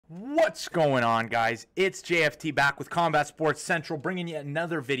What's going on, guys? It's JFT back with Combat Sports Central, bringing you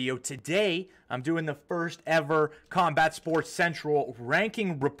another video. Today, I'm doing the first ever Combat Sports Central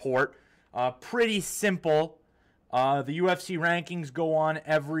ranking report. Pretty simple. The UFC rankings go on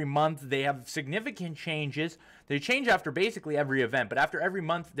every month. They have significant changes. They change after basically every event, but after every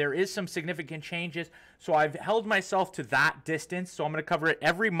month, there is some significant changes. So I've held myself to that distance. So I'm going to cover it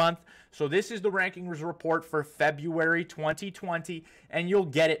every month. So this is the rankings report for February 2020, and you'll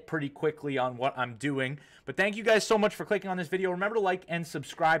get it pretty quickly on what I'm doing. But thank you guys so much for clicking on this video. Remember to like and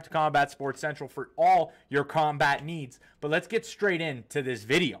subscribe to Combat Sports Central for all your combat needs. But let's get straight into this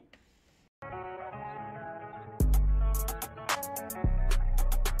video.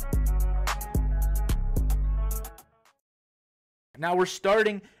 Now we're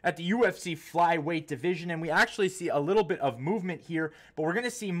starting at the UFC flyweight division, and we actually see a little bit of movement here, but we're going to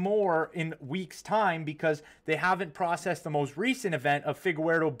see more in weeks' time because they haven't processed the most recent event of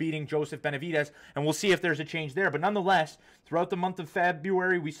Figueiredo beating Joseph Benavidez, and we'll see if there's a change there. But nonetheless, throughout the month of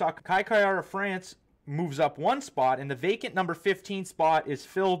February, we saw Kai Kara France moves up one spot, and the vacant number 15 spot is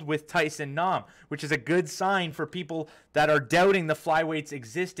filled with Tyson Nam, which is a good sign for people that are doubting the flyweight's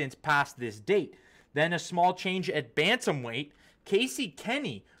existence past this date. Then a small change at bantamweight. Casey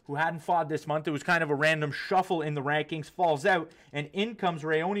Kenny, who hadn't fought this month, it was kind of a random shuffle in the rankings, falls out, and in comes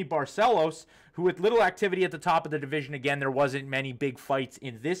Raoni Barcelos, who with little activity at the top of the division. Again, there wasn't many big fights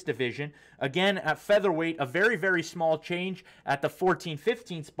in this division. Again, at featherweight, a very, very small change at the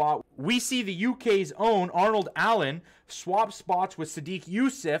 14-15 spot. We see the UK's own Arnold Allen swap spots with Sadiq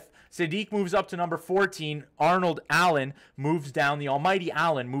Youssef. Sadiq moves up to number 14. Arnold Allen moves down. The almighty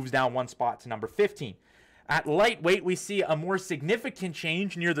Allen moves down one spot to number 15. At lightweight, we see a more significant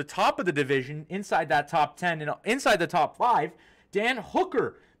change near the top of the division, inside that top 10 and inside the top 5. Dan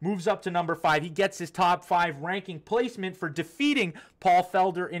Hooker moves up to number 5. He gets his top 5 ranking placement for defeating Paul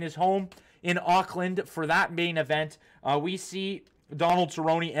Felder in his home in Auckland for that main event. We see Donald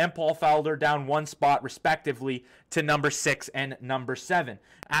Cerrone and Paul Felder down one spot respectively to number 6 and number 7.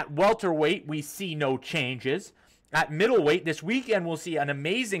 At welterweight, we see no changes. At middleweight, this weekend we'll see an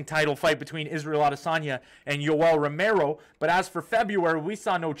amazing title fight between Israel Adesanya and Yoel Romero. But as for February, we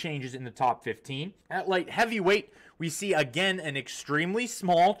saw no changes in the top 15. At light heavyweight, we see again an extremely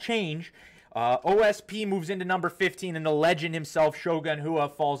small change. OSP moves into number 15, and the legend himself, Shogun Rua,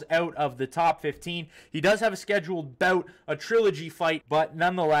 falls out of the top 15. He does have a scheduled bout, a trilogy fight, but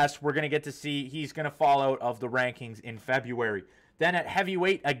nonetheless, we're going to get to see he's going to fall out of the rankings in February. Then at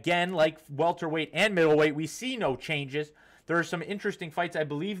heavyweight, again, like welterweight and middleweight, we see no changes. There are some interesting fights, I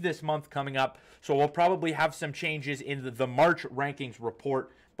believe, this month coming up, so we'll probably have some changes in the March rankings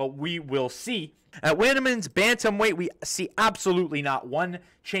report, but we will see. At women's bantamweight, we see absolutely not one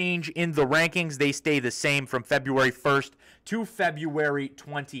change in the rankings. They stay the same from February 1st to February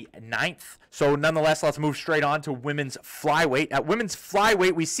 29th. So nonetheless, let's move straight on to women's flyweight. At women's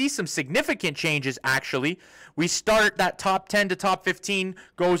flyweight, we see some significant changes, actually. We start that top 10 to top 15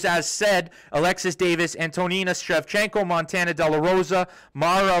 goes as said. Alexis Davis, Antonina Shevchenko, Montana De La Rosa,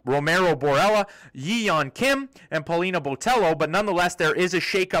 Mara Romero Borella, Yi-Yeon Kim, and Paulina Botello. But nonetheless, there is a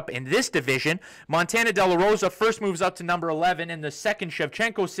shakeup in this division. Montana De La Rosa first moves up to number 11, and the second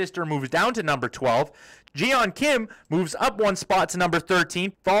Shevchenko sister moves down to number 12. Ji-Yeon Kim moves up one spot to number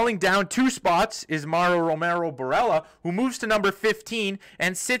 13. Falling down 2 spots is Mara Romero Borella, who moves to number 15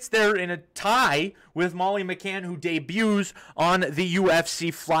 and sits there in a tie with Molly McCann, who debuts on the UFC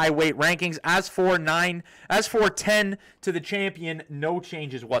flyweight rankings. As for 10 to the champion, no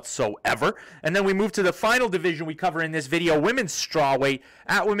changes whatsoever. And then we move to the final division we cover in this video, women's strawweight.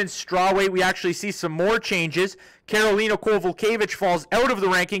 At women's strawweight, we actually see some more changes. Karolina Kowalkiewicz falls out of the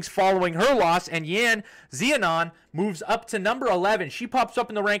rankings following her loss, and Yan Xiaonan moves up to number 11. She pops up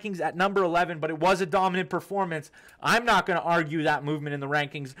in the rankings at number 11, but it was a dominant performance. I'm not going to argue that movement in the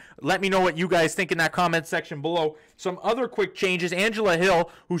rankings. Let me know what you guys think in that comment section below. Some other quick changes. Angela Hill,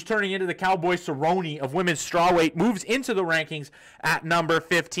 who's turning into the Cowboy Cerrone of women's strawweight, moves into the rankings at number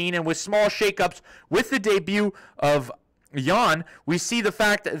 15, and with small shakeups with the debut of Jan, we see the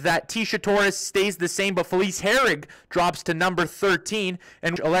fact that Tisha Torres stays the same, but Felice Herrig drops to number 13,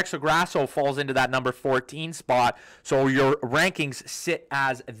 and Alexa Grasso falls into that number 14 spot. So your rankings sit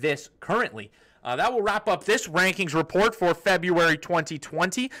as this currently. That will wrap up this rankings report for February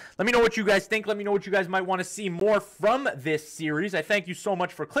 2020. Let me know what you guys think. Let me know what you guys might want to see more from this series. I thank you so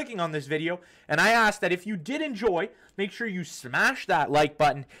much for clicking on this video. And I ask that if you did enjoy, make sure you smash that like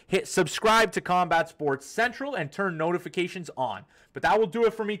button, hit subscribe to Combat Sports Central, and turn notifications on. But that will do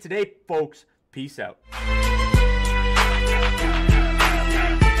it for me today, folks. Peace out.